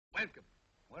Welcome.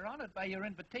 We're honored by your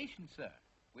invitation, sir.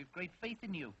 We've great faith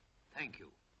in you. Thank you.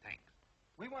 Thanks.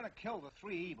 We want to kill the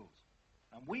three evils,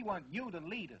 and we want you to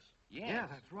lead us. Yes. Yeah,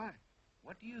 that's right.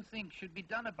 What do you think should be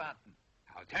done about them?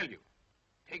 I'll tell you.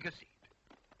 Take a seat.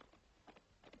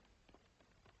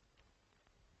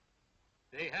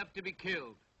 They have to be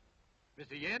killed.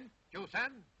 Mr. Yen,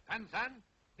 Joe-san, Pan-san,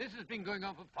 this has been going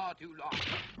on for far too long.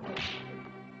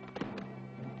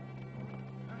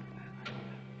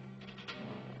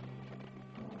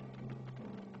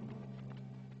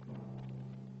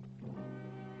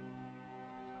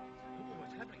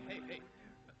 What's happening? Hey.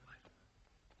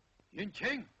 Yin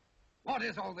Ching, what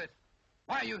is all this?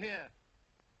 Why are you here?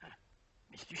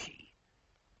 Mr. Shi,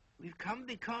 we've come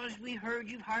because we heard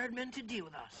you've hired men to deal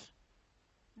with us.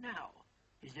 Now,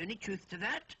 is there any truth to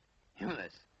that?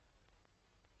 Yes.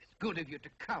 It's good of you to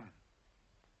come.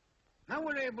 Now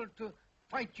we're able to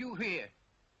fight you here.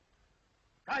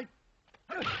 Right?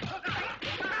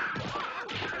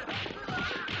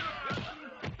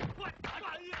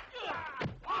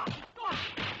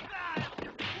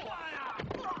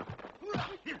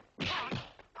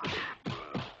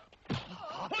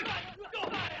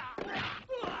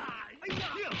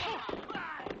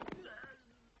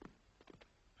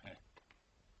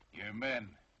 Your men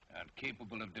aren't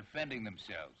capable of defending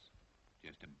themselves.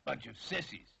 Just a bunch of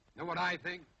sissies. Know what I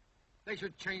think? They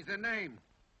should change their name.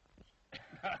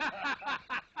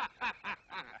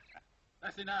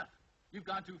 That's enough. You've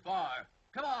gone too far.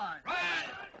 Come on.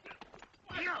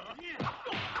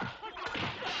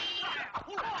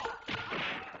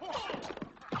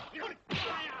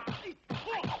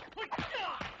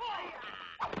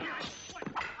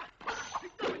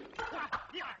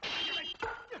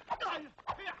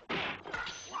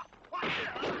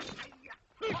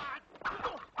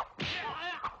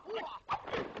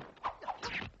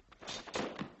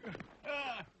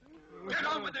 Get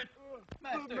on with it!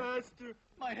 Master,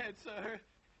 my head, sir.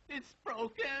 It's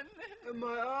broken. My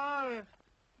eye.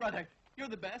 Brother, you're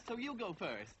the best, so you'll go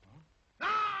first.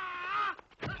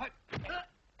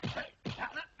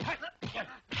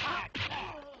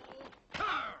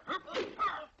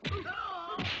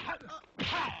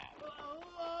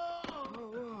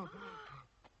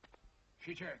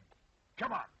 Shi-Chen,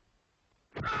 come on.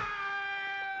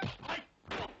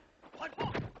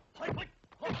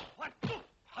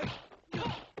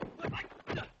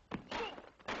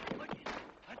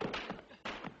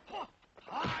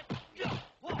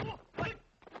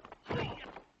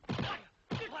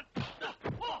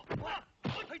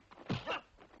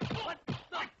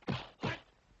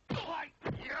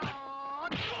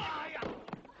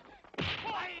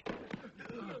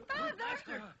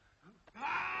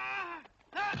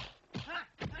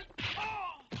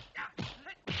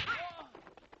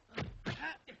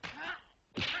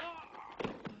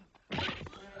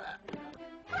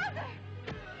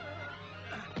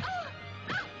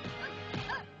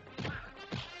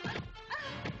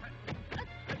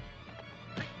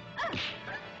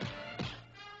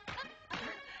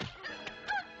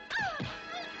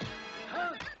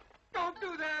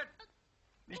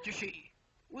 Mr. Shi,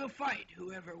 we'll fight.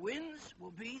 Whoever wins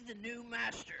will be the new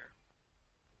master.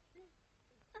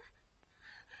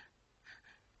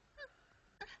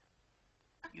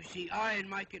 You see, I and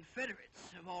my confederates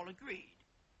have all agreed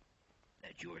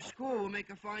that your school will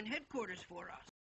make a fine headquarters for us.